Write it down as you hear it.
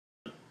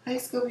Hi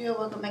Scorpio,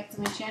 welcome back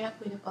to my channel,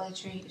 Queen of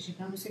Poetry. It's your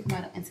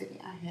Mizzsupermodel, and today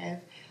I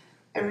have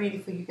a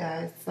reading for you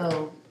guys.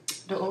 So,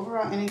 the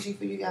overall energy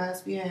for you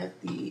guys, we have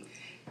the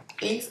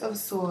Ace of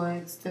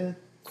Swords, the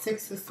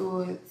Six of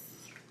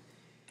Swords,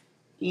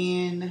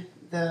 and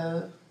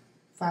the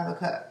Five of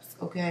Cups,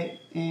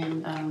 okay?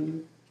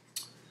 And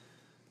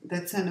the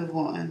Ten of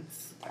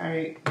Wands,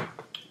 alright?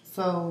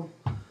 So,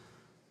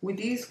 with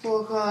these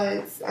four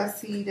cards, I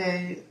see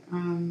that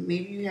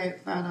maybe you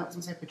have found out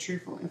some type of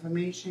truthful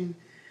information,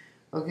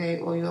 okay,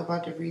 or you're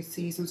about to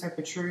receive some type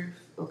of truth,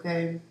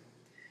 okay.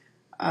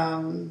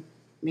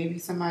 Maybe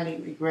somebody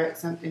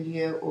regrets something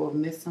here or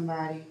missed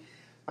somebody,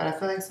 but I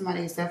feel like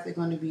somebody is definitely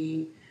going to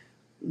be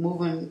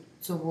moving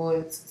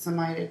towards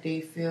somebody that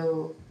they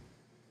feel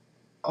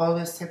all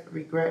this type of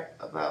regret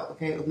about,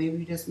 okay, or maybe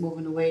you're just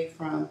moving away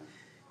from,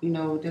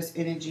 this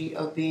energy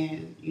of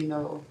being,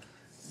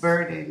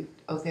 burdened,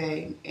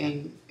 okay,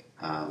 and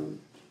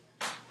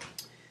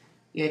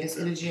this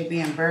energy of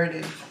being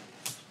burdened.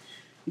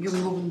 You're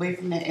moving away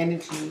from that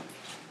energy,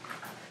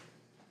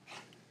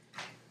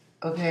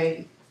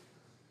 okay?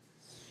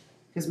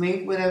 Because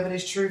maybe whatever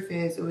this truth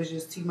is, it was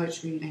just too much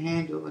for you to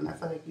handle, and I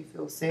feel like you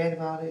feel sad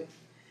about it.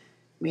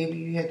 Maybe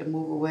you had to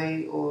move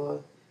away,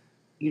 or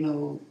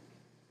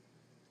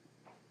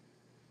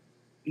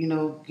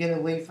get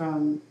away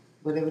from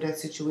whatever that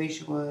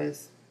situation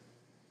was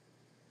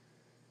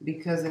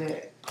because of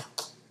that,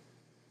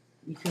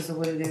 because of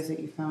what it is that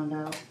you found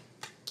out.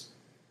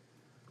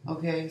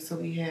 Okay, so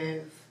we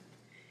have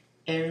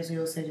Aries,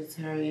 Leo,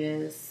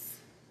 Sagittarius,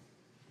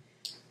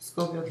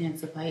 Scorpio,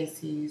 Cancer,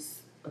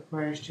 Pisces,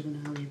 Aquarius,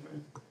 Gemini, Libra.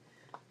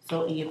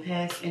 So in your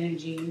past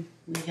energy,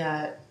 we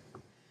got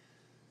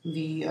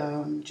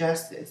the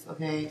Justice,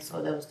 okay?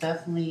 So there was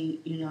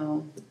definitely,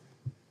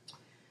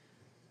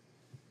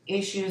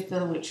 issues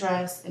dealing with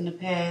trust in the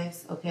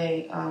past,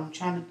 okay?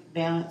 Trying to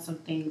balance some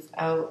things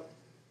out.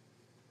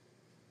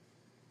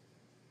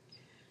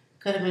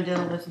 Could have been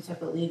dealing with some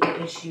type of legal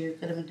issue.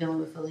 Could have been dealing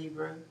with a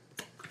Libra.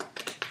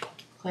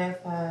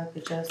 Clarify the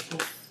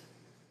Justice.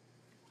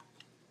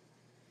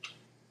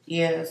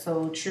 Yeah,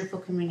 so truthful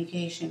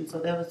communication. So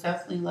there was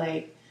definitely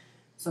like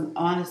some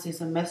honesty,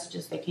 some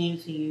messages that came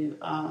to you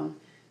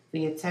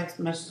via text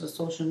messages or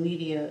social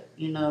media,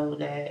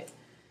 that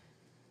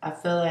I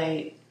feel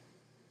like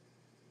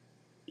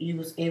you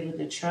was able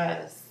to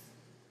trust.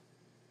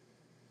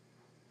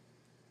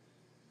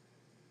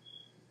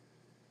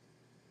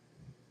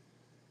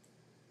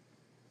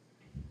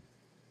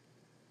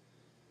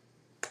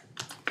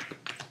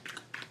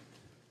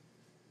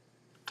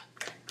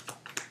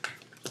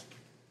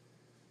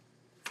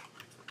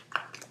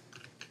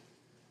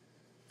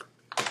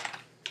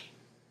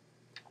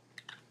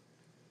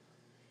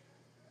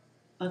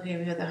 Okay,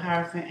 we have the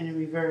Hierophant in the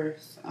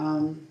reverse.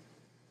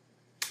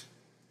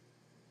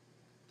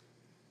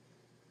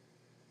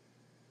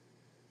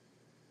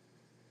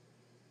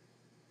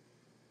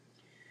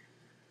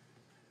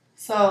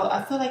 So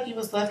I feel like you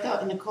was left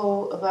out in the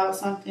cold about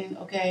something.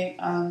 Okay,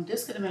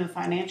 this could have been a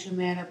financial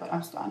matter, but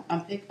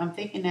I'm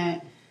thinking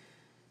that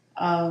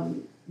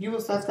you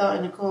was left out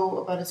in the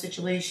cold about a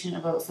situation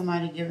about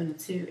somebody giving it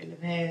to you in the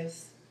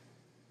past.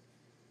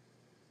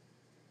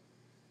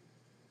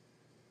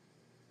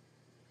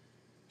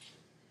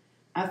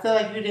 I feel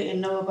like you didn't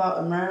know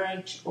about a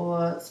marriage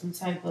or some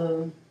type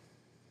of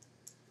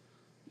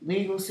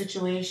legal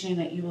situation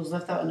that you was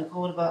left out in the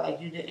cold about,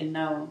 like you didn't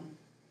know.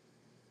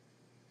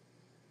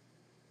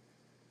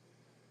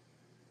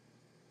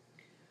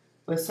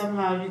 But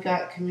somehow you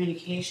got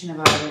communication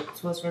about it.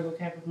 Taurus, Virgo,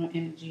 Capricorn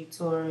energy,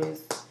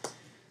 Taurus,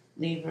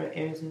 Libra,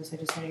 Aries, Leo,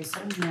 Sagittarius,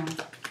 somehow.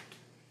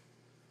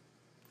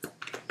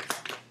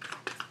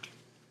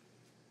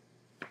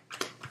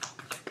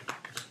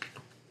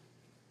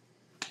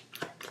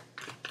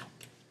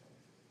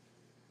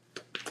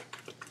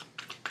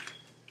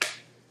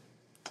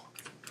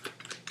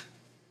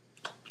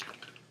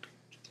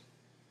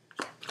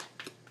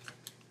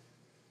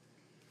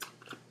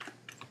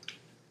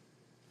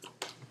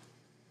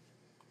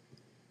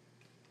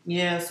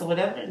 Yeah, so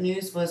whatever the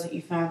news was that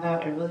you found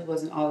out, it really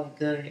wasn't all that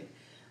good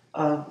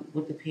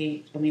with the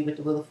page. I mean, with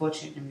the Wheel of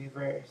Fortune in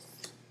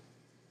reverse.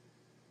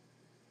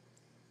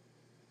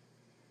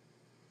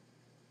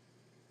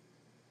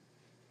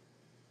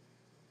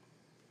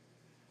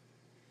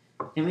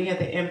 Then we got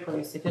the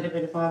Empress. It could have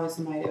been involving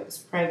somebody that was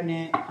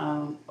pregnant,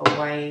 a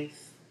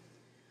wife,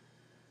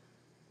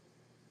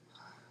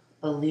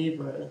 a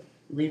Libra.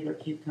 Libra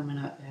keep coming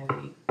up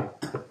heavy.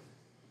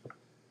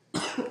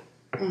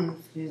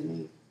 Excuse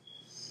me.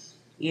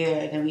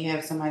 Yeah, then we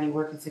have somebody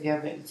working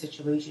together in a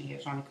situation here,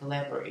 trying to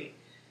collaborate.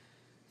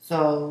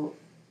 So,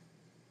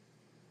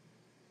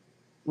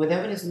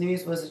 whatever this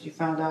news was that you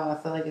found out,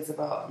 I feel like it's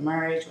about a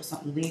marriage or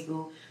something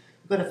legal.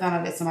 You could have found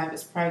out that somebody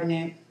was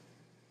pregnant.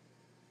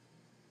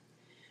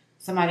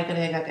 Somebody could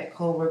have got that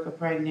co-worker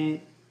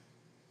pregnant.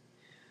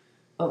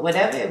 But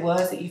whatever it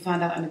was that you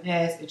found out in the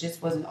past, it just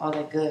wasn't all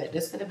that good.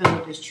 This could have been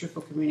what this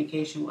truthful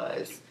communication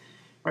was.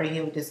 Right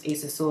here with this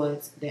Ace of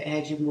Swords that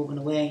had you moving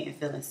away and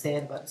feeling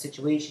sad about the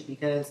situation,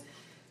 because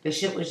The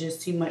shit was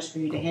just too much for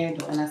you to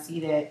handle. And I see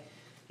that,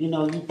 you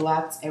know, you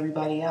blocked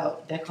everybody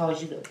out. That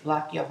caused you to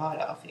block your heart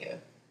off here.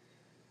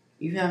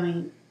 You feel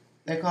me?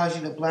 That caused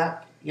you to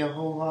block your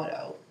whole heart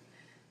out.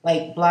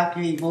 Like, block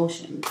your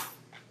emotions.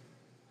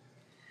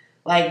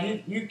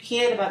 Like, you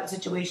cared about the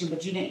situation,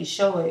 but you didn't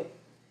show it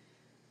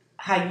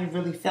how you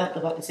really felt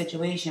about the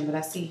situation. But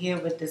I see here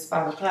with this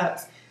 5 of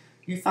Cups,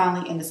 you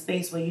finally in the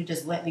space where you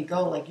just letting it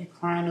go. Like, you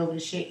crying over the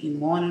shit, you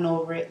mourning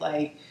over it.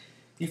 Like,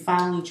 you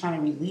finally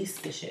trying to release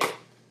the shit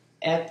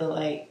after,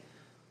 like,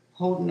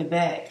 holding it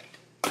back.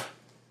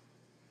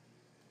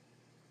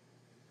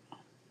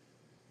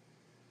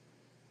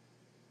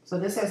 So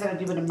this has something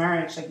to do with a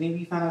marriage. Like, maybe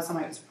you found out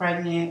somebody was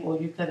pregnant, or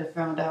you could have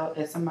found out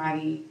that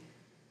somebody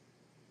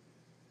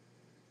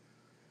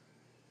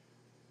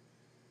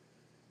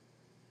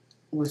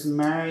was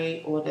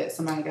married, or that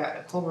somebody got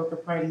a coworker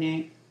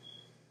pregnant,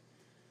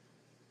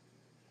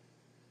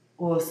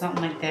 or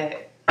something like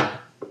that.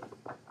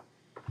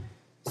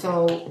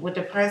 So with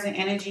the present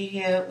energy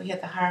here, we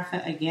had the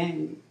Hierophant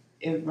again.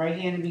 Right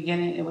here in the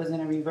beginning, it was in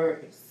a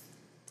reverse.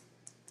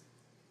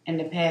 In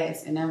the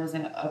past, and that was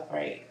in an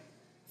upright.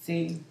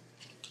 See?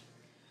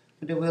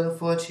 With the Wheel of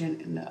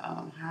Fortune and the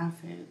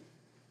Hierophant.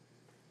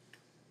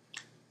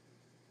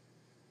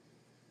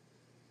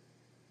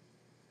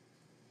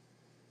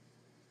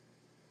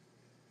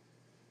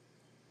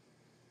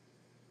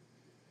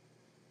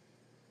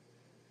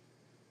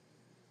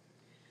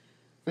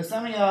 For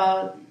some of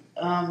y'all,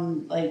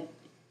 like,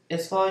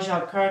 as far as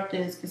y'all character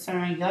is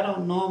concerned, y'all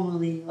don't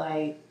normally,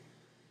 like,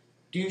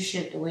 do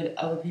shit the way that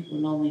other people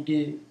normally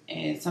do.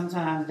 And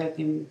sometimes that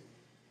can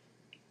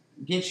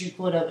get you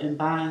caught up in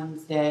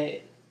binds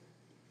that,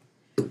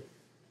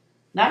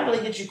 not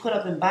really get you caught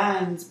up in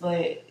binds,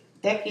 but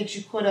that gets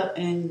you caught up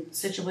in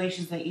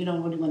situations that you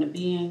don't really want to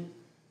be in.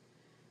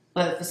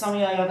 But for some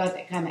of y'all got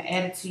that kind of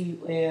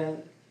attitude where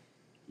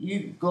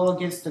you go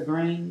against the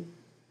grain.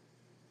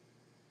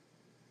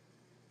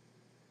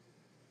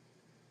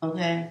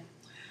 Okay?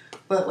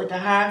 But with the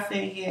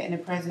Hierophant here in the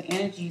present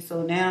energy,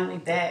 so now we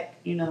back,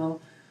 you know,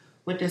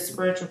 with this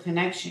spiritual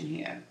connection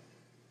here.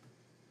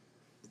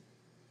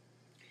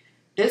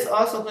 This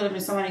also could have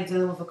been somebody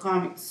dealing with a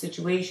karmic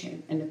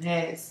situation in the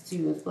past,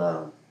 too, as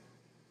well.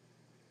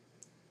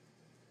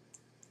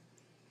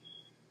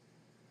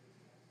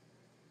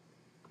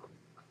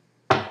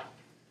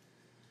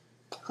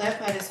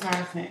 Clarify this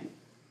Hierophant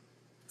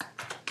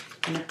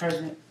in the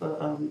present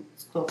for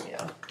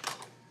Scorpio.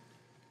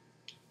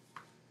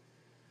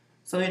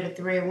 So we had the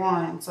 3 of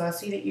Wands. So I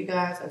see that you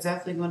guys are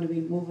definitely going to be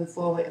moving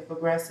forward and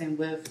progressing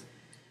with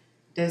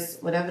this,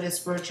 whatever this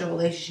spiritual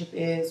relationship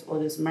is, or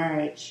this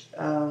marriage.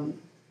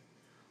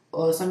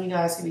 Or some of you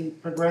guys can be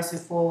progressing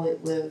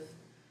forward with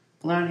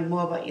learning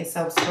more about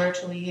yourself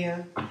spiritually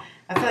here.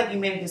 I feel like you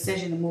made a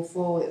decision to move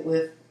forward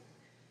with,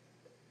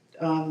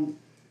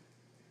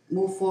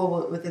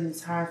 within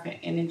this Hierophant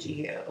energy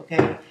here,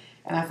 okay?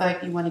 And I feel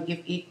like you want to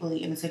give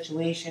equally in the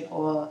situation,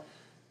 or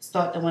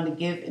start to want to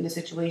give in the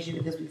situation,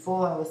 because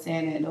before I was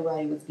saying that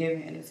nobody was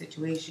giving in the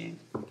situation.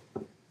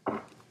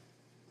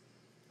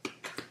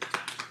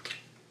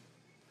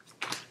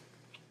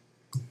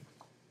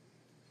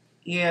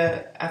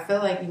 Yeah, I feel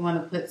like you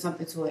want to put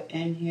something to an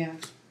end here.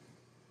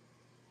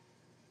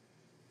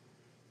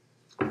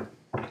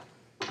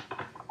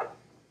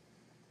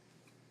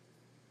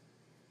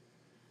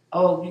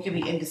 Oh, you can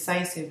be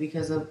indecisive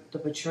because of the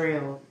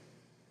betrayal.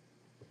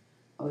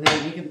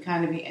 Okay, you can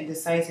kind of be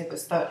indecisive or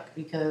stuck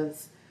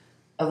because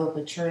of a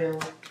betrayal.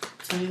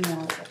 So you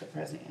know about the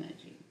present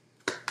energy.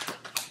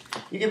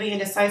 You can be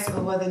indecisive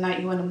of whether or not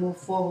you want to move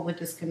forward with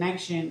this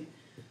connection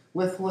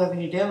with whoever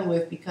you're dealing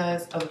with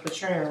because of a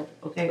betrayal.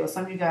 Okay, or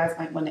some of you guys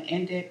might want to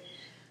end it.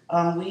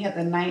 We have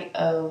the Knight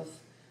of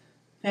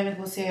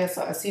Pentacles here,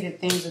 so I see that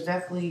things are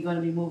definitely going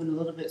to be moving a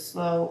little bit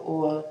slow,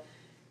 or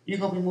you're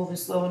going to be moving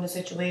slow in the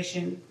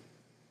situation.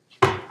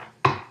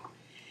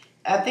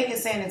 I think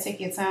it's saying to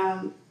take your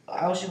time.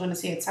 I was just going to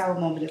say a Tower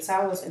moment. The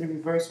Tower is in the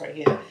reverse right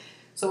here.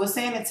 So it's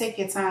saying to take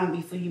your time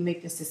before you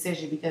make this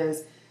decision,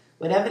 because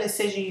whatever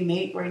decision you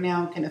make right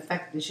now can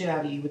affect the shit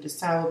out of you, with this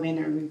Tower being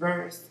in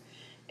reverse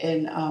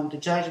and the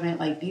Judgment.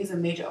 Like, these are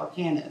major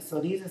arcana.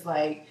 So these is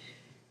like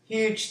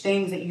huge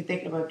things that you're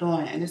thinking about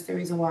doing. And it's the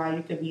reason why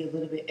you could be a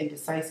little bit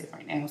indecisive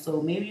right now.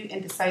 So maybe you're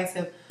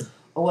indecisive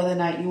or whether or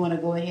not you want to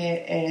go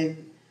ahead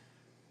and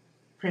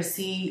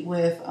proceed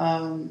with...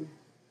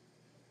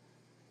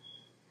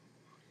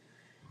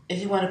 if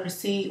you want to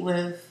proceed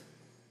with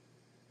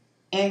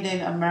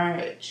ending a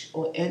marriage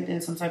or ending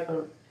some type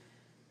of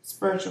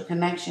spiritual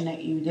connection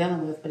that you're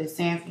dealing with, but it's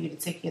saying for you to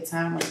take your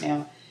time right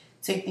now.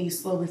 Take things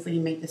slow before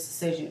you make this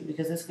decision,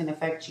 because this can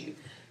affect you.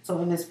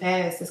 So in this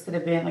past, this could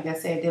have been, like I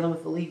said, dealing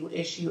with a legal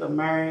issue, a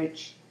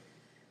marriage.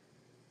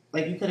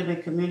 Like, you could have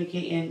been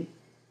communicating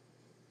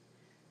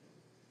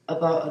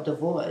about a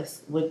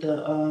divorce with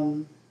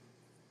the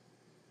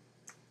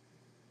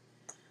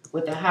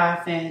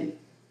Hierophant,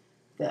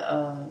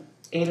 the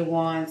 8 of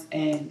Wands,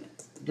 and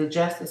the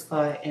Justice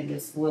card, and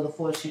this Wheel of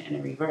Fortune in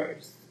the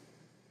reverse.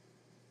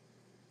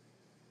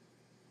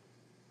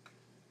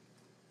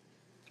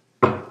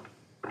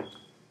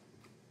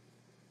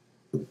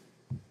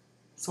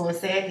 So it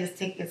said just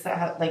take your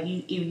time, like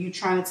you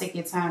trying to take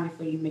your time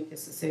before you make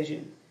this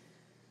decision.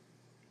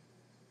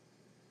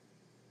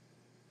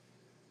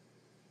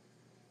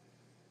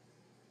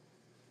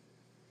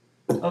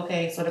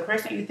 Okay, so the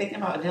person you're thinking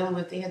about dealing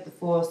with, they have the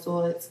Four of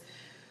Swords.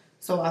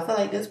 So I feel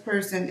like this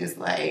person is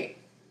like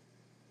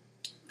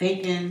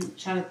thinking,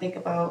 trying to think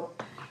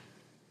about,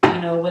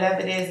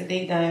 whatever it is that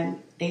they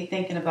done, they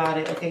thinking about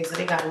it. Okay, so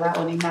they got a lot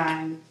on their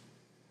mind,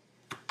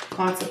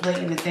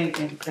 contemplating and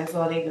thinking. That's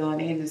all they doing.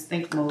 They in this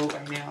think mode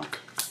right now.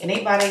 And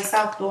they by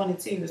themselves doing it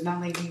too. It's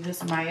not like they with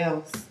somebody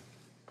else.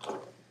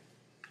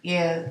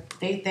 Yeah,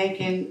 they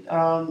thinking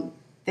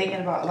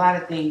about a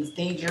lot of things.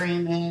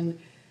 Daydreaming,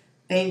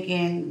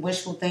 thinking,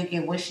 wishful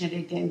thinking, wishing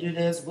they didn't do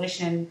this,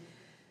 wishing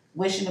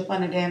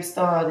upon a damn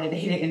star that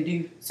they didn't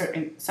do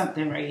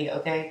something right here,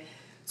 okay?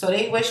 So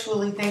they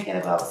wishfully thinking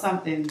about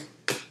something,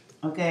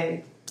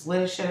 okay?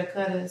 Woulda, shoulda,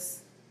 couldas.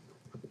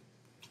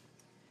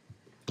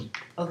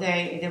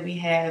 Okay, and then we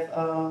have,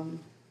 I'm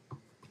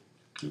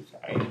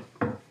sorry,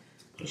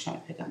 just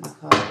trying to pick up my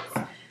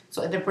cards.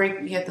 So at the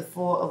break, we have the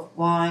Four of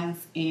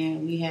Wands,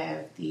 and we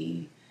have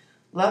the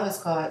Lovers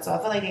card. So I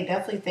feel like they're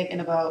definitely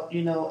thinking about,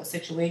 a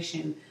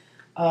situation,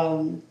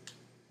 a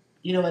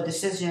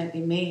decision that they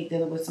made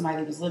dealing with somebody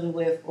they was living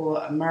with,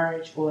 or a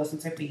marriage, or some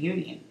type of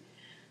union.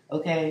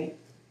 Okay?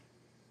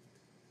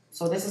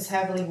 So this is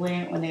heavily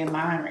weighing on their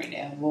mind right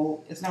now.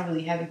 Well, it's not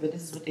really heavy, but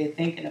this is what they're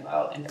thinking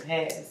about in the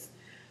past.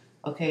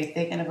 Okay?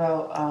 Thinking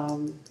about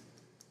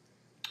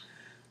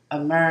a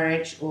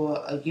marriage or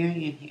a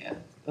union here.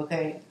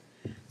 Okay?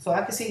 So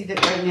I can see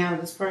that right now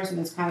this person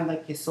is kind of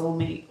like your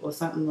soulmate or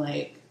something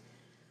like,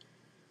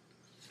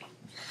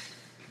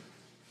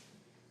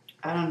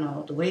 I don't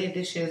know, the way that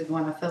this shit is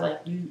going, I feel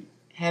like you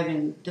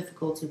having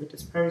difficulty with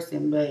this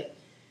person, but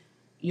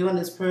you and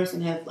this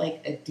person have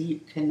like a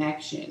deep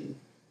connection.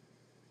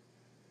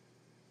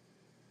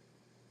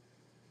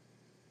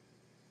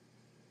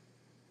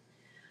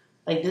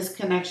 Like this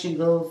connection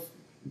goes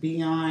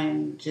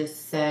beyond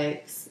just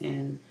sex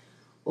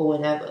or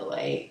whatever.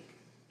 Like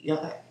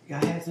y'all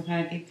have some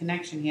kind of deep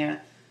connection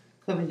here.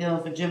 Could be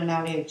dealing with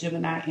Gemini. We have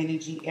Gemini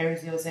energy,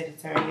 Aries, Leo,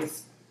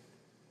 Sagittarius,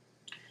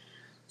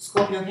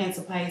 Scorpio,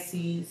 Cancer,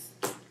 Pisces,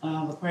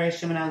 Aquarius,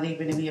 Gemini,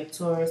 Libra, and then we have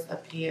Taurus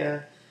up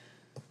here.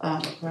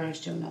 Aquarius,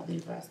 Gemini,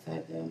 Libra, I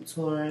said them.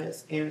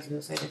 Taurus, Aries, Leo,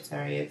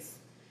 Sagittarius,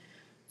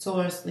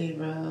 Taurus,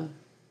 Libra,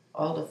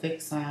 all the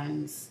fixed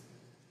signs.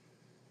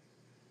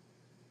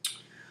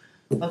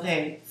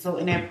 Okay, so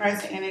in their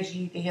present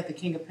energy, they have the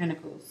King of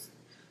Pentacles.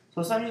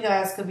 So some of you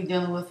guys could be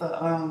dealing with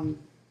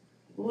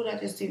what did I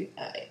just do?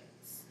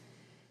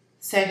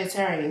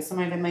 Sagittarius.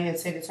 Somebody that may have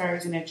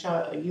Sagittarius in their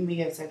chart, or you may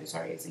have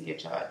Sagittarius in your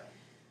chart.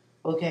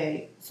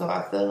 Okay, so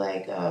I feel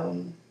like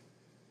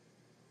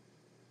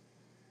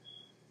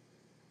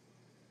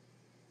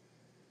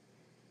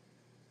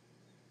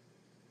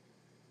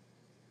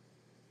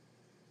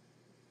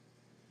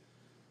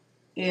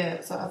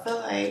yeah, so I feel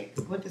like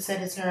with the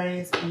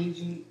Sagittarius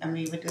energy,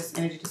 with this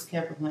energy, this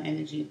Capricorn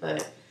energy,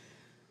 but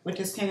with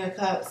this King of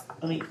Cups,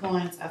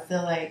 coins, I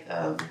feel like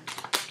card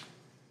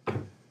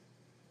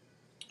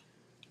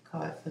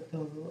flipped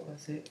over, what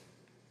was it?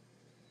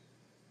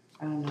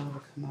 I don't know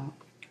what come out.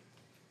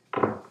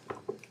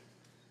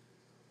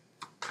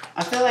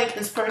 I feel like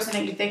this person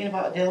that you're thinking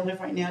about dealing with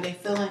right now, they're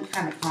feeling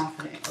kind of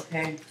confident,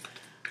 okay?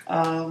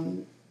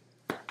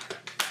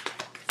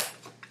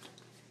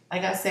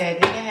 Like I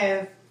said, they can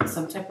have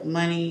some type of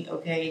money,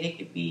 okay? They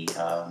could be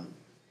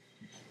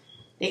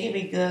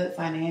good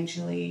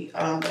financially,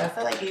 but I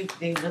feel like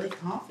they're really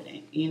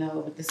confident,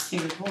 with this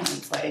King of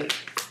Coins, like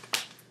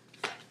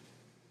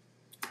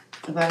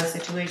about a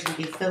situation.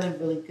 They're feeling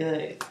really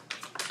good.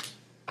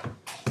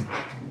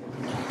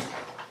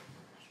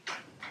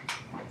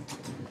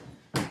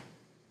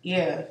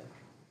 Yeah,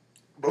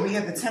 but we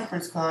have the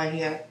Temperance card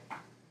here.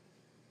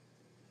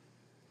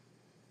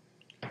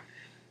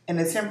 And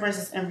the Temperance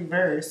is in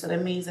reverse. So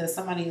that means that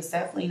somebody is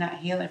definitely not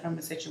healing from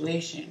a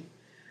situation.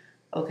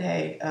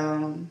 Okay.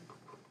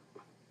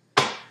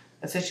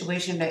 A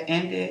situation that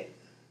ended.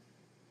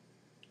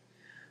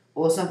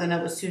 Or something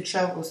that was too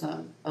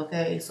troublesome.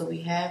 Okay. So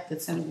we have the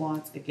Ten of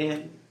Wands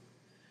again.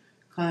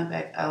 Coming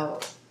back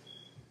out.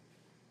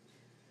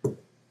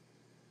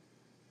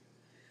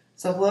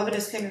 So whoever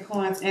this King of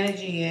Coins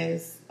energy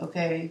is,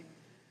 okay,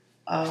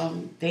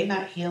 they're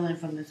not healing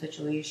from the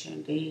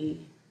situation. They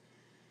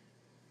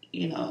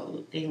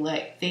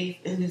lack faith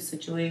in this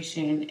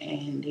situation,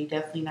 and they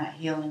definitely not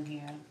healing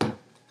here.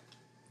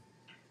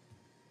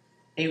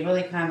 They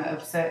really kind of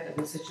upset that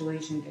the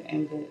situation that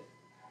ended.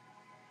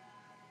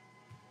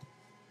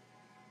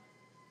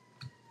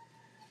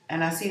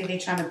 And I see that they're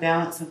trying to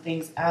balance some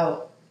things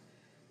out,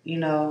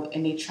 and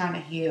they're trying to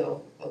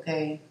heal,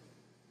 okay?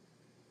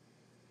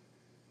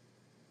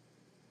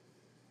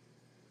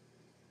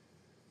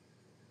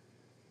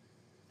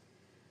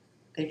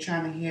 They're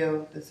trying to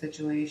heal the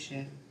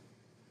situation.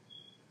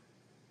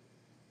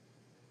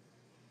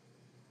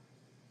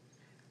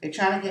 They're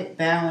trying to get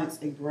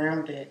balanced and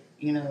grounded,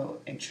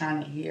 and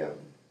trying to heal.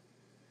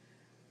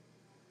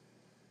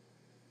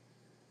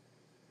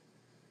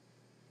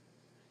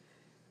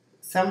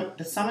 some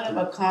of them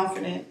are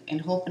confident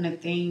and hoping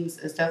that things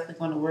is definitely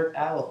going to work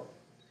out.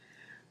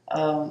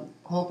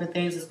 Hoping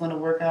things is going to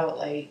work out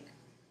like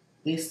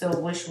they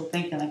still wishful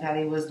thinking like how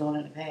they was doing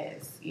in the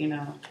past, you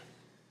know.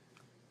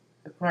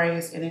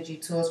 Aquarius energy,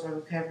 Taurus,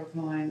 Virgo,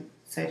 Capricorn,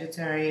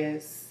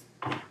 Sagittarius,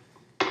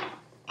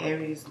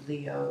 Aries,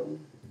 Leo.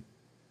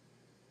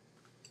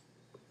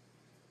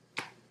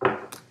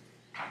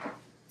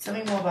 Tell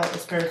me more about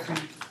this person.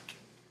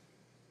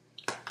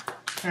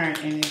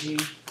 Current energy.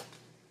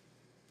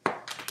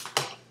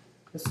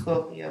 The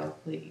Scorpio,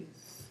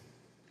 please.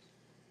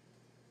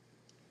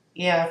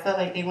 Yeah, I feel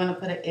like they want to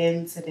put an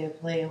end to their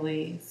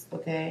playaways,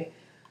 okay?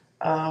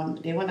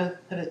 They want to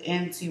put an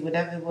end to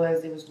whatever it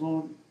was they was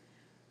going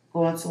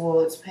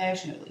towards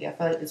passionately. I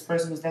feel like this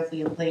person was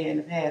definitely a player in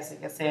the past.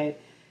 Like I said,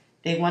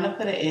 they want to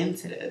put an end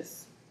to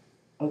this,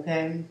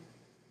 okay?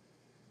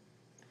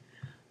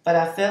 But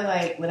I feel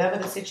like whatever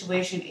the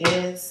situation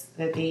is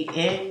that they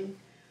in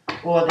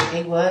or that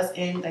they was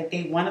in, like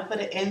they want to put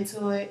an end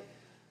to it.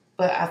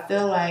 But I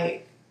feel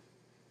like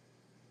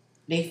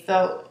they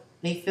feel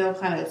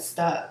kind of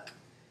stuck,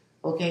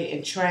 okay,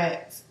 and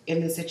trapped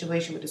in this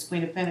situation with this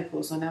Queen of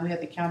Pentacles. So now we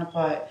have the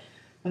counterpart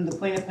from the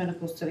Queen of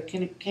Pentacles to the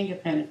King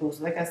of Pentacles.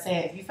 Like I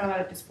said, if you found out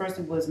that this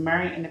person was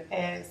married in the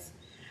past,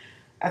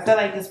 I feel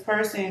like this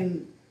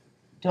person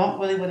don't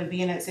really want to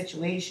be in that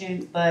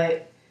situation,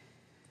 but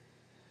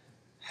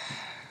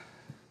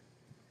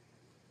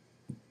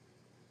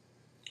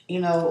you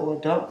know,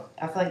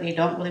 I feel like they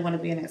don't really want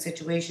to be in that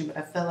situation, but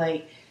I feel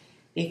like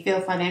they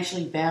feel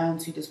financially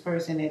bound to this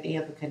person that they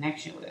have a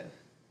connection with.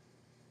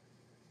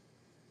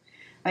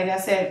 Like I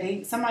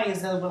said, somebody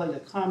is dealing with like a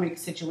karmic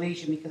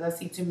situation because I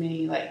see too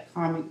many like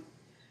karmic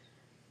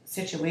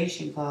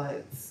situation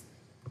cards.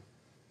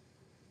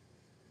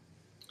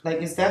 Like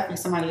it's definitely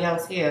somebody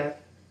else here.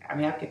 I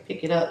mean, I could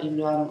pick it up even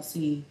though I don't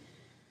see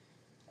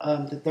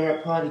the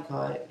third party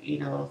card. You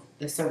know,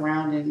 the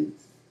surrounding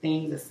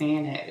things are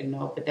saying that, you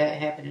know, but that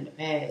happened in the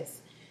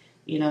past.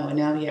 You know, and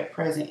now we have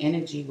present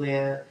energy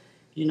where,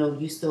 you know,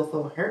 you still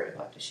feel hurt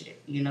about the shit,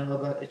 you know,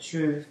 about the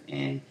truth.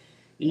 And,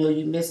 you know,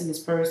 you missing this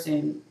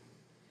person.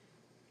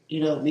 You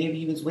know, maybe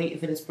you was waiting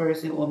for this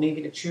person, or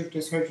maybe the truth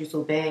just hurt you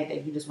so bad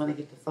that you just want to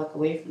get the fuck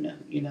away from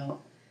them, you know.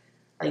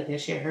 Like that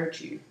shit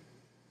hurt you.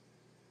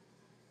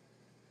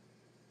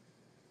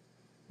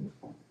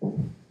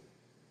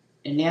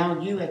 And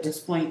now you at this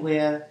point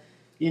where,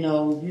 you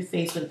know, you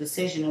faced with a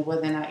decision of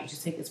whether or not you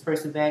should take this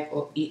person back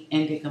or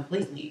end it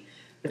completely.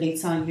 But they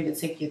telling you to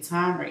take your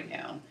time right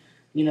now.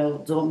 You know,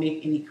 don't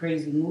make any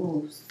crazy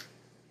moves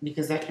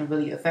because that can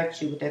really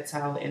affect you with that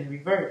Tower in the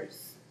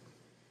reverse.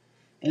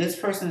 And this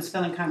person is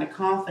feeling kind of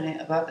confident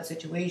about the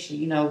situation.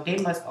 You know, they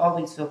must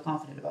always feel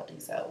confident about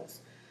themselves.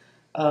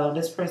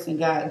 This person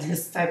got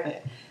this type of,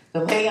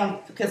 the way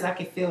because I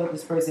can feel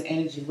this person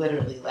energy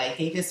literally. Like,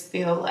 they just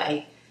feel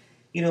like,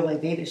 you know,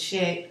 like they the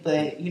shit,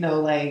 but, you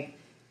know, like,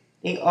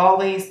 they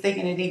always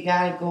thinking that they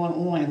got it going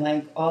on,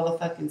 like, all the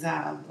fucking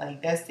time.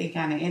 Like, that's their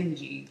kind of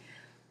energy.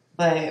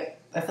 But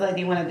I feel like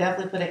they want to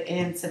definitely put an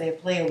end to their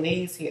player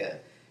ways here.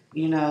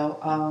 You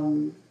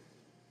know,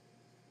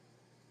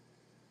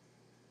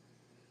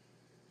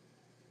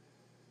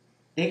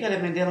 they could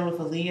have been dealing with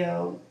a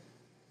Leo.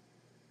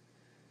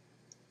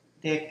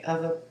 Their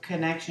other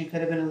connection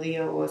could have been a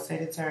Leo or a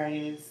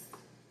Sagittarius.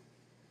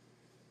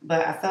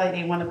 But I feel like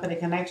they want to put a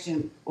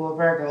connection or a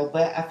Virgo.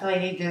 But I feel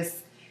like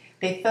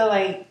they feel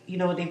like, you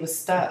know, they were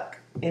stuck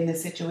in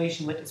this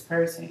situation with this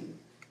person.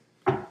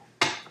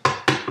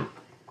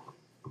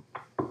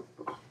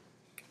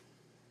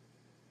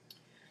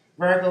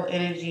 Virgo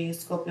energy,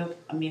 Scorpio,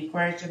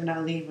 Aquarius, Gemini,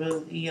 Libra,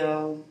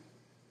 Leo,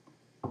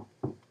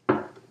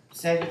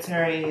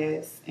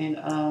 Sagittarius,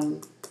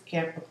 and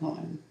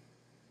Capricorn.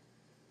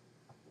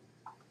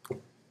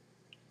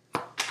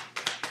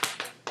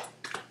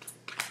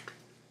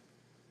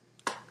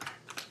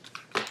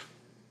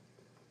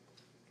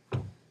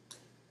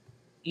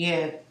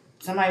 Yeah,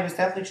 somebody was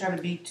definitely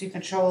trying to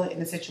control it in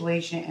the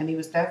situation, and he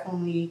was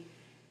definitely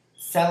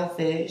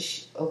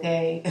selfish,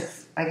 okay?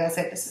 Like I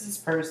said, this is this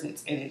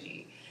person's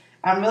energy.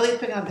 I'm really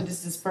picking up that this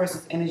is this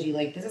person's energy.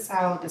 Like, this is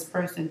how this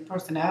person's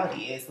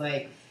personality is.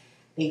 Like,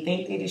 they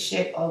think they the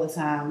shit all the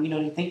time. You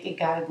know, they think they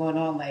got it going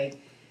on. Like,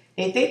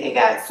 they think they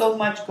got so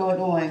much going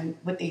on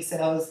with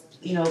themselves.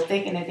 You know,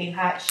 thinking that they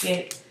hot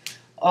shit.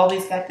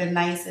 Always got the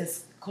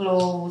nicest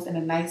clothes and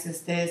the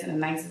nicest this and the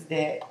nicest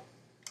that.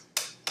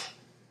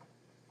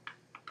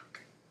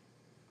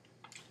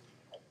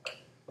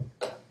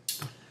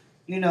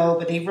 You know,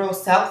 but they real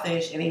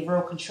selfish and they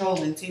real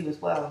controlling too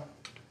as well.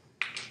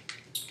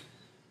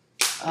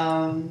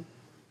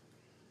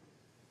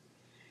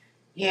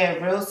 Yeah,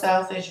 real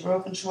selfish,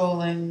 real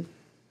controlling,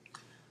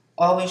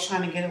 always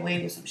trying to get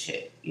away with some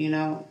shit, you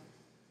know.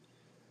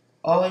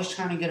 Always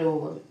trying to get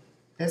over it.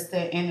 That's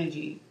their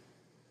energy.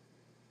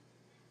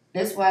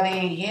 That's why they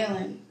ain't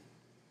healing.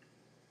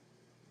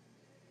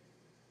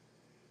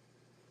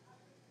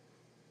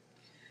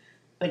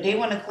 But they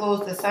want to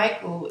close the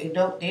cycle and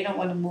they don't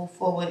want to move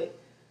forward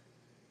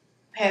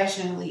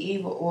passionately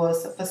evil, or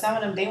for some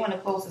of them, they want to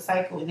close the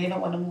cycle and they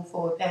don't want to move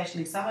forward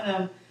passionately. Some of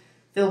them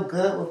feel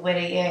good with where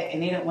they at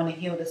and they don't want to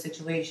heal the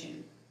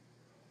situation.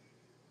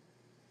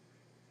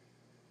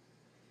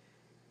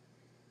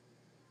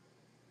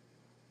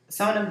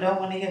 Some of them don't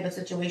want to heal the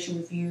situation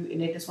with you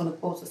and they just want to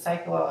close the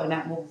cycle out and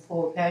not move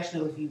forward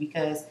passionately with you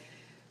because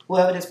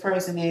whoever this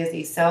person is,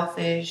 they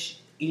selfish,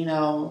 you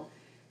know,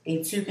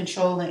 they too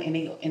controlling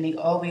and they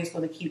always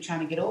going to keep trying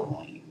to get over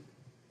on you.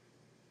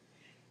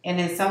 And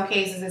in some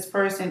cases, this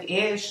person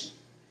is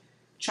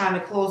trying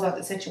to close out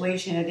the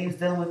situation that they was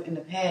dealing with in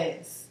the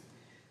past,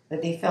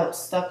 that they felt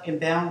stuck and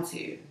bound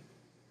to.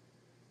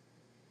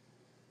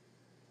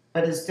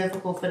 But it's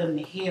difficult for them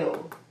to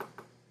heal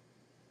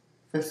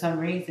for some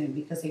reason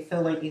because they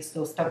feel like they're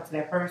still stuck to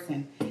that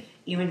person,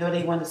 even though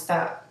they want to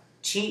stop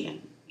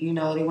cheating. You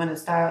know, they want to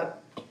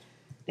stop.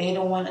 They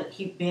don't want to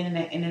keep being in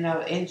that in and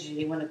out of energy.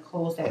 They want to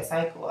close that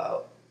cycle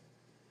out.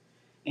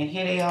 And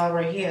here they are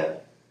right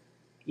here,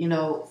 you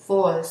know,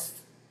 forced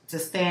to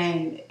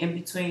stand in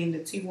between the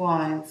two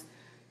wands,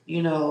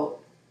 you know,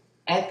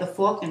 at the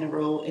fork in the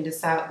road and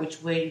decide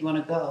which way you're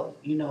going to go,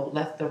 you know,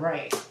 left or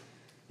right.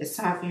 It's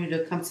time for you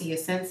to come to your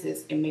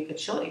senses and make a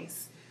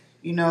choice,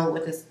 you know,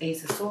 with this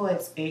Ace of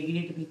Swords, and you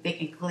need to be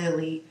thinking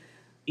clearly,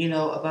 you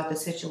know, about the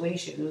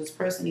situation. This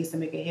person needs to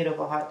make a head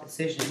over heart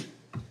decision,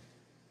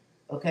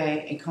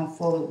 okay, and come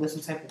forward with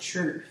some type of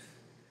truth,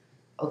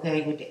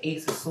 okay, with the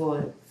Ace of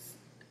Swords.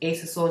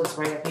 Ace of Swords is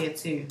right up here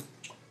too.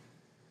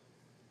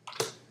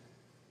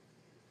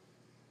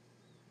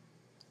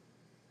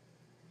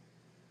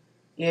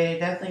 Yeah, you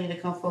definitely need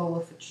to come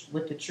forward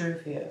with the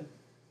truth here.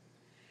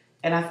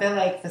 And I feel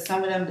like for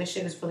some of them, this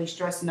shit is really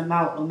stressing them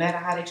out. No matter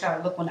how they try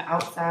to look on the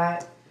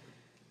outside,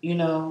 you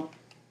know,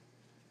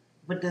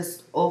 with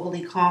this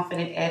overly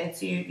confident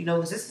attitude, you know,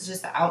 because this is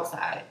just the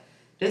outside.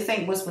 This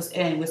ain't what's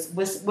within.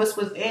 What's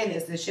within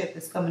is the shit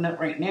that's coming up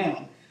right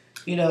now.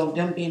 You know,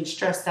 them being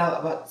stressed out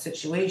about the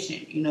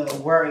situation, you know,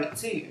 worried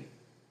too.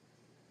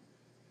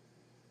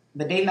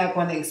 But they're not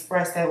going to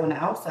express that on the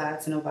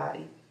outside to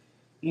nobody,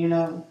 you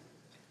know.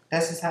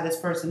 That's just how this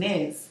person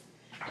is.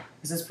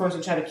 Because this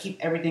person try to keep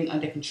everything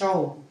under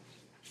control.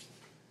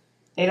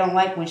 They don't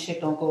like when shit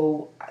don't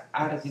go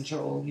out of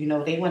control. You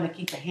know, they want to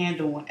keep a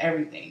handle on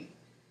everything.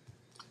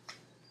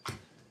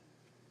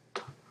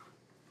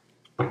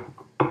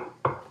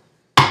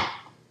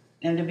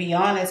 And to be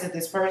honest, if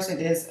this person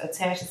is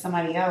attached to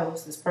somebody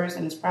else, this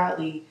person is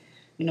probably,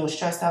 you know,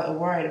 stressed out and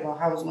worried about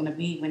how it's going to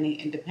be when they're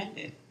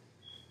independent,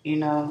 you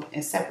know,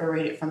 and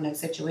separated from that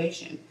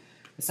situation.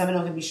 Some of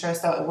them can be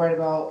stressed out and worried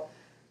about,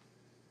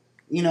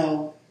 you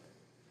know,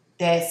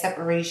 that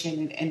separation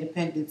and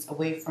independence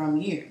away from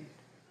you.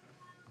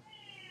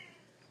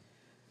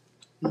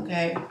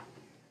 Okay?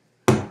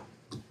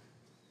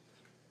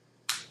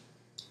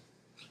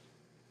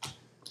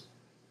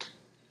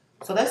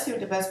 So let's see what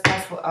the best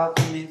possible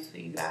outcome is for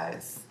you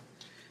guys.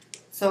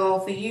 So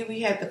for you,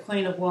 we have the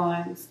Queen of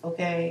Wands,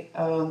 okay?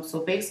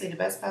 So basically the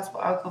best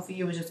possible outcome for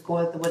you is just go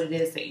after what it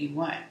is that you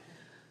want.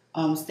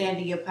 Stand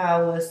in your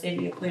power, stand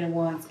in your Queen of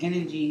Wands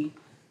energy,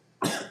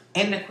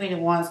 and the Queen of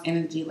Wands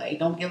energy, like,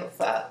 don't give a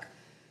fuck.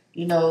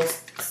 You know,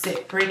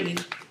 sit pretty.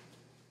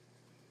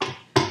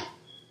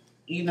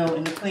 You know,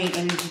 in the Queen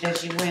energy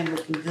that you in,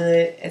 looking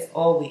good as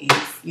always.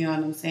 You know what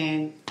I'm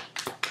saying?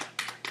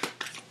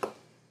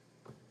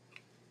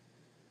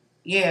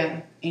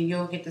 Yeah, and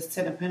you'll get this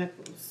Ten of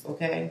Pentacles,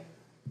 okay?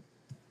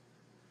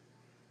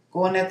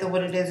 Going after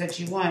what it is that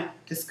you want.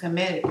 This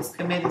committed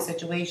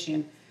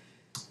situation.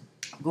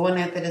 Going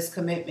after this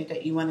commitment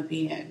that you want to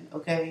be in,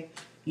 okay?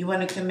 You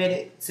want a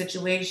committed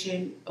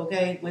situation,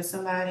 okay, with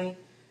somebody.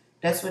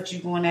 That's what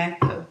you're going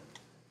after.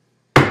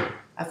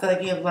 I feel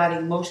like you have a lot of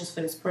emotions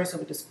for this person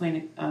with this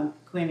Queen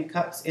of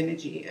Cups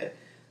energy here.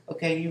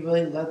 Okay, you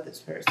really love this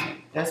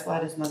person. That's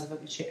why this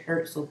motherfucking shit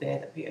hurts so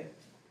bad up here.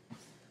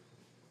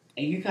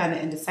 And you kind of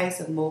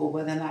indecisive mode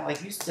whether or not,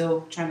 like, you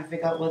still trying to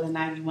figure out whether or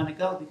not you want to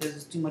go because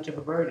it's too much of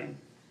a burden.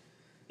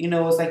 You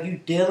know, it's like you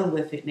dealing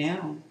with it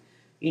now,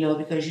 you know,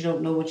 because you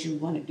don't know what you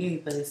want to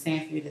do, but it's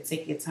saying for you to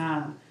take your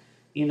time,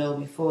 you know,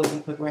 before you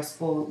progress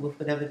forward with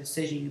whatever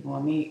decision you're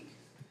going to make.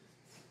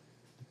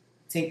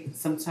 Take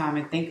some time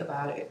and think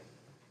about it.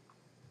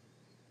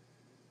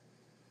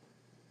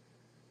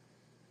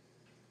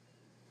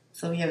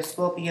 So we have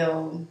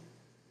Scorpio,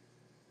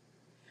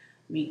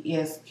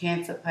 yes,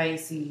 Cancer,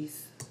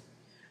 Pisces,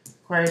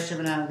 Aquarius,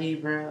 Gemini,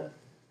 Libra.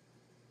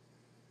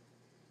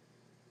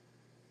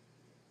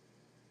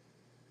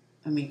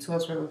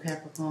 Taurus, Virgo,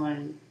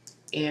 Capricorn,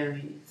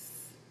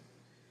 Aries,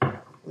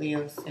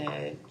 Leo,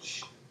 Sag.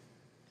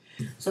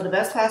 So the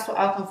best possible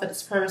outcome for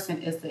this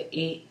person is the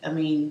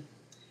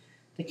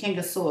King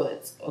of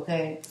Swords,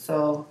 okay?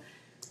 So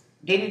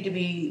they need to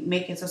be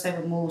making some type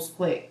of moves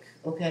quick,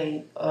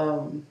 okay?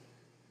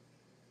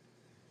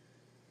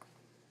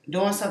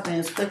 Doing something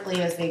as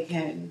quickly as they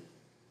can.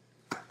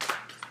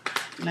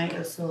 Knight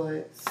of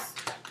Swords.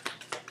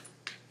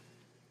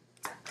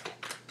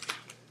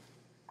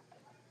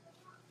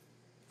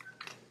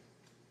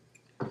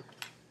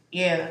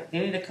 Yeah, they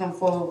need to come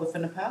forward with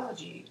an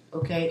apology,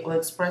 okay, or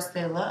express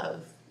their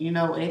love, you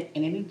know, and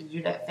they need to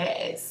do that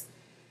fast,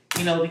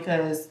 you know,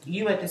 because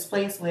you at this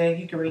place where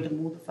you can ready to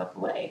move the fuck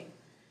away,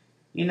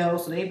 you know,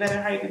 so they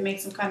better hurry up and make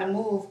some kind of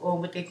move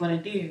on what they're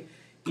going to do.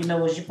 You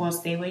know, is you going to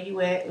stay where you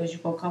at, or is you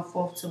going to come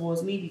forth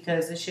towards me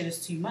because this shit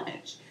is too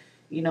much?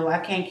 You know, I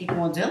can't keep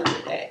on dealing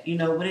with that. You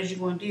know, what is you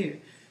going to do?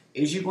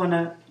 Is you going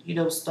to, you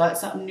know, start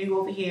something new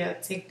over here,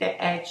 take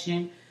that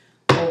action,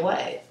 or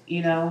what?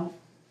 You know,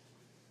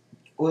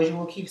 or is you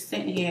going to keep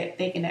sitting here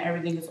thinking that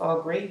everything is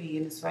all gravy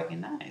and it's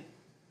fucking not?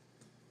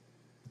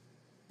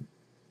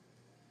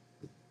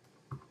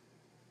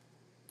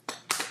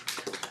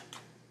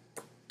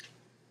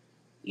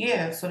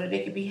 Yeah, so that they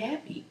can be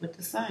happy with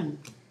the sun.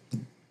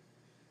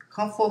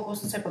 Come forth with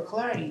some type of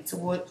clarity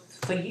toward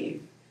for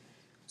you.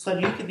 So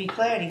that you can be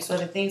clarity, so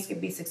that things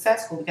can be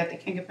successful. We got the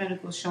King of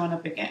Pentacles showing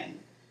up again.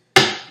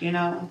 You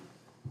know?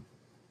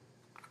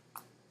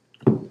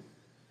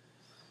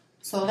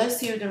 So let's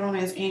see what the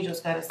romance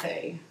angels got to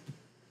say.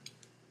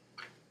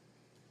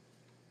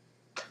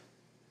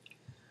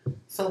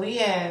 So we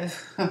have,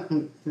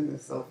 this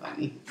is so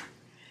funny.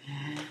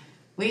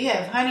 We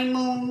have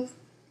honeymoon,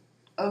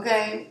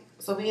 okay?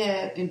 So we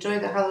have enjoy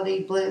the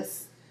holiday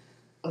bliss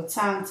of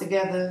time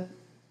together.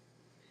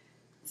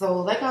 So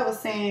like I was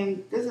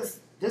saying,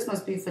 this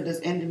must be for this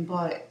ending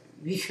part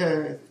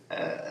because,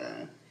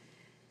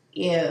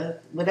 yeah,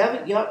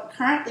 whatever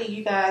currently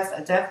you guys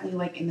are definitely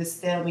like in this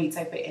stalemate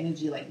type of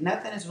energy. Like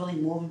nothing is really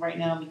moving right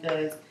now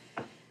because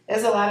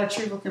there's a lot of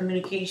truthful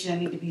communication that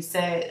need to be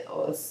said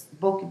or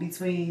spoken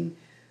between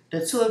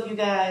the two of you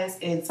guys,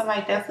 and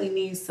somebody definitely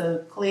needs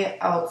to clear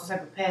out some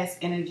type of past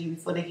energy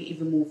before they can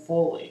even move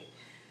forward.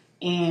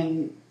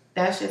 And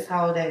that's just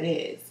how that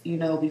is, you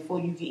know, before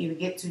you can even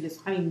get to this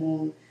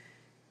honeymoon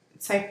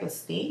type of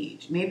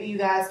stage. Maybe you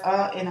guys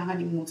are in a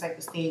honeymoon type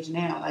of stage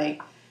now.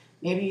 Like,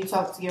 maybe you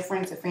talk to your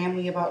friends and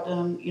family about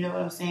them, you know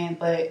what I'm saying?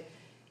 But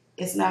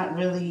it's not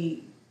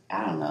really,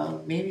 I don't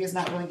know, maybe it's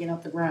not really getting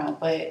off the ground.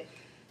 But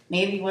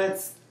maybe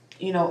once,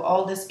 you know,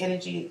 all this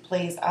energy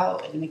plays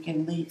out and it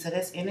can lead to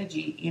this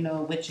energy, you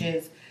know, which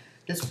is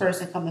this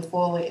person coming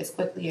forward as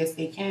quickly as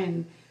they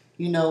can,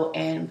 you know,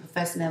 and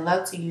professing their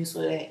love to you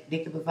so that they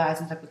can provide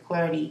some type of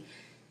clarity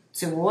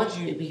towards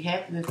you and be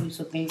happy with you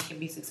so things can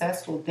be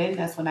successful. Then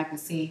that's when I can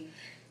see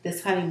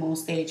this honeymoon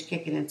stage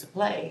kicking into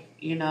play,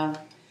 you know.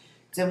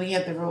 Then we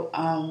have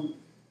the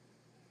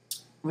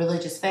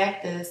religious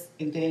factors,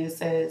 and then it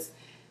says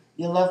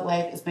your love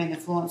life is being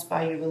influenced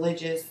by your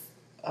religious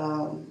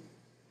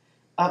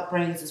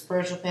upbringings and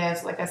spiritual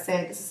paths. Like I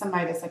said, this is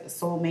somebody that's like a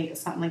soulmate or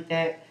something like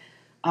that.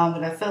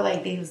 But I feel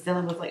like they was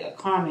dealing with like a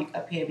karmic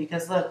up here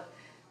because look,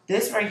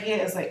 this right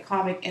here is like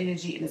karmic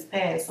energy in his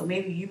past. So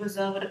maybe you was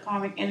dealing with a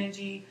karmic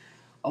energy,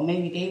 or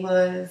maybe they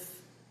was.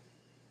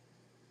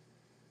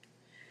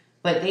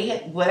 But they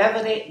had,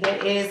 whatever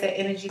that is, that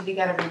energy they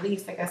got to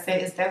release, like I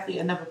said, it's definitely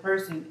another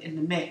person in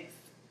the mix.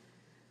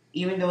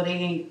 Even though they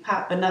ain't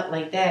popping up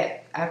like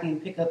that, I can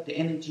pick up the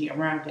energy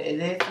around it.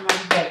 There's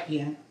somebody back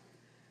here,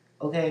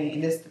 okay,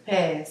 and this is the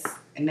past,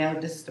 and now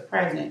this is the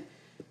present,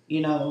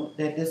 you know,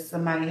 that this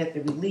somebody had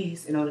to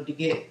release in order to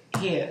get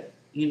here,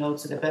 you know,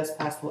 to the best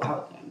possible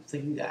outcome for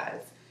you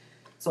guys.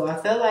 So I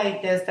feel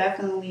like there's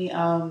definitely,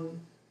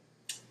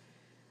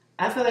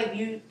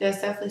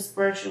 there's definitely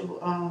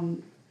spiritual,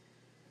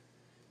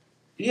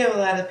 you have a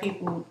lot of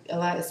people, a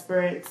lot of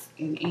spirits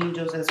and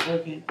angels that's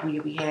working on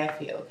your behalf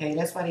here, okay?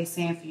 That's why they're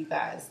saying for you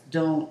guys,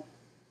 to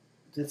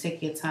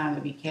take your time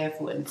and be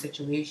careful in the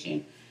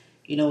situation,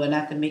 you know, and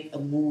not to make a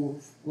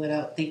move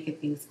without thinking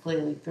things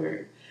clearly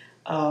through.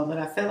 But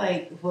I feel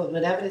like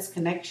whatever this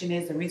connection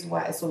is, the reason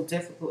why it's so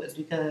difficult is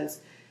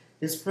because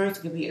this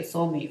person could be a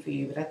soulmate for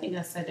you. But I think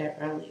I said that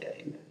earlier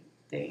in the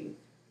thing.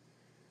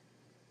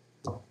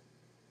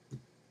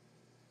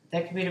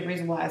 That could be the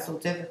reason why it's so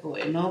difficult.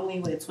 And normally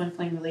with twin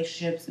flame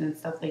relationships and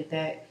stuff like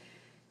that,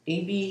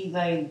 they be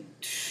like,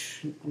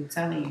 I'm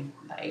telling you,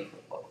 like,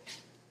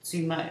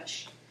 too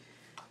much.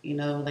 You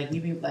know, like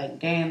you be like,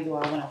 damn, do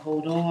I want to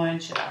hold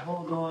on? Should I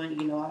hold on?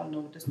 You know, I don't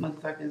know what this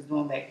motherfucker is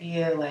doing back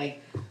here.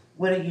 Like,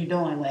 what are you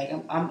doing? Like,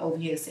 I'm over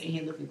here sitting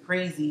here looking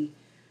crazy,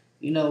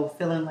 you know,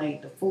 feeling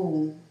like the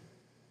fool.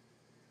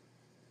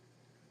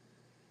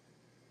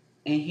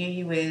 And here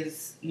you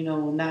is, you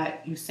know,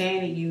 not, you saying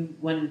that you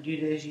want to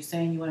do this, you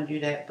saying you want to do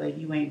that, but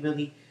you ain't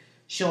really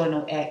showing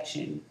no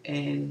action.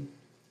 And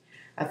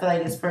I feel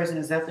like this person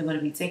is definitely going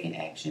to be taking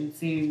action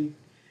soon,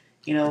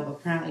 you know,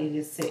 but currently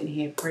they're just sitting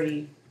here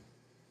pretty.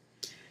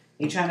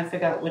 They're trying to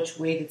figure out which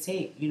way to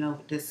take, you know,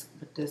 with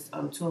this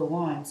Two of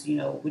Wands, you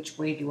know, which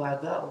way do I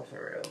go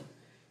for real?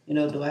 You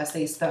know, do I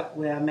stay stuck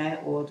where I'm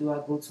at, or do I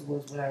go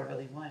towards what I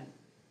really want?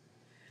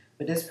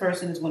 But this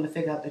person is going to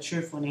figure out the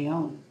truth on their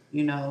own,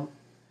 you know,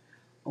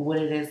 or what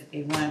it is that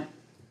they want.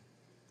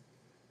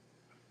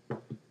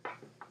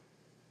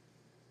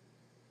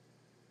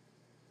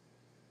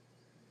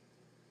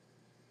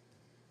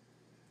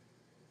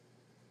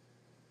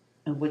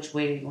 And which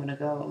way they're going to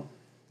go.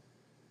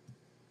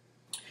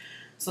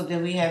 So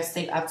then we have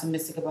stay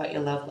optimistic about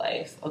your love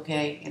life,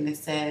 okay? And it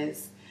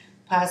says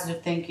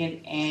positive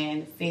thinking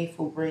and faith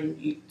will bring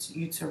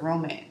you to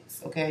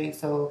romance. Okay,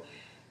 so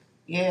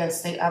yeah,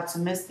 stay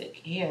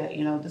optimistic. Yeah,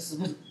 this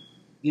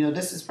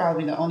is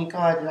probably the only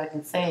card that I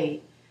can say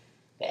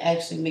that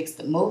actually makes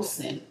the most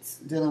sense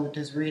dealing with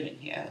this reading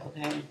here.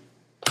 Okay.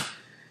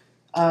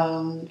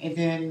 And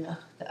then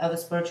the other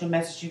spiritual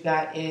message you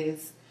got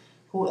is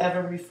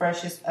whoever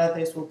refreshes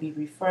others will be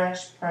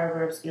refreshed.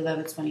 Proverbs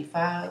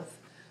 11:25.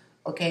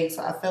 Okay,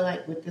 so I feel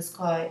like with this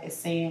card, it's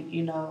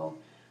saying,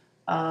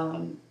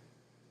 um,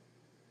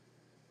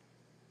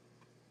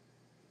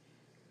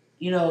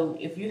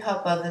 if you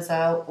help others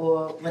out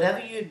or whatever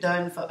you've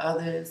done for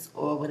others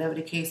or whatever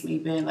the case may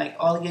be, like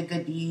all of your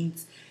good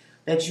deeds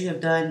that you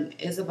have done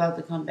is about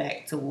to come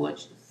back to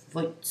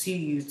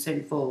you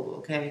tenfold,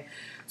 okay?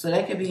 So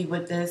that could be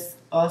what this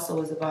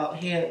also is about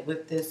here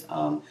with this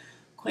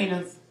Queen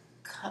of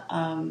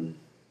um,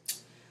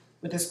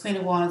 Queen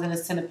of Wands and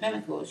this Ten of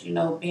Pentacles,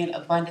 being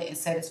abundant and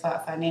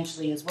satisfied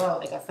financially as well.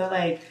 Like I feel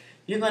like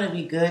you're going to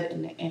be good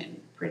in the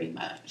end, pretty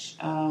much.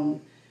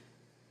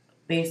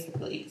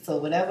 Basically. So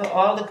whatever,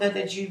 all the good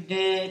that you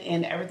did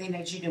and everything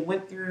that you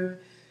went through,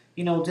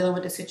 dealing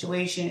with the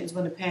situation is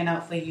going to pan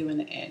out for you in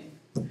the end,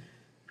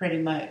 pretty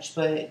much.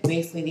 But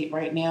basically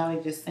right now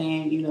they're just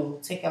saying,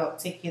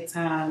 take your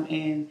time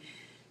and,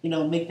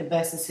 make the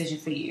best decision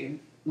for you.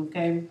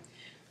 Okay.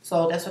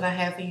 So that's what I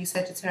have for you,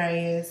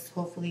 Sagittarius.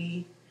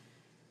 Hopefully,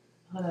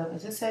 hold up,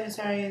 is this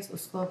Sagittarius or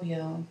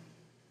Scorpio?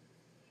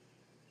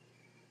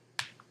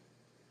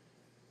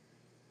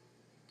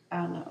 I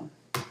don't know.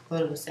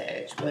 Thought it was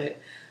Sag, but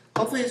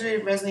hopefully it's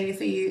really resonated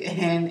for you.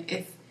 And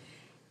if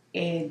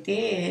it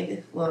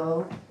did,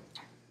 well,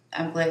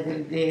 I'm glad that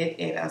it did.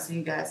 And I'll see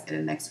you guys in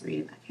the next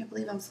reading. I can't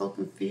believe I'm so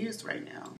confused right now.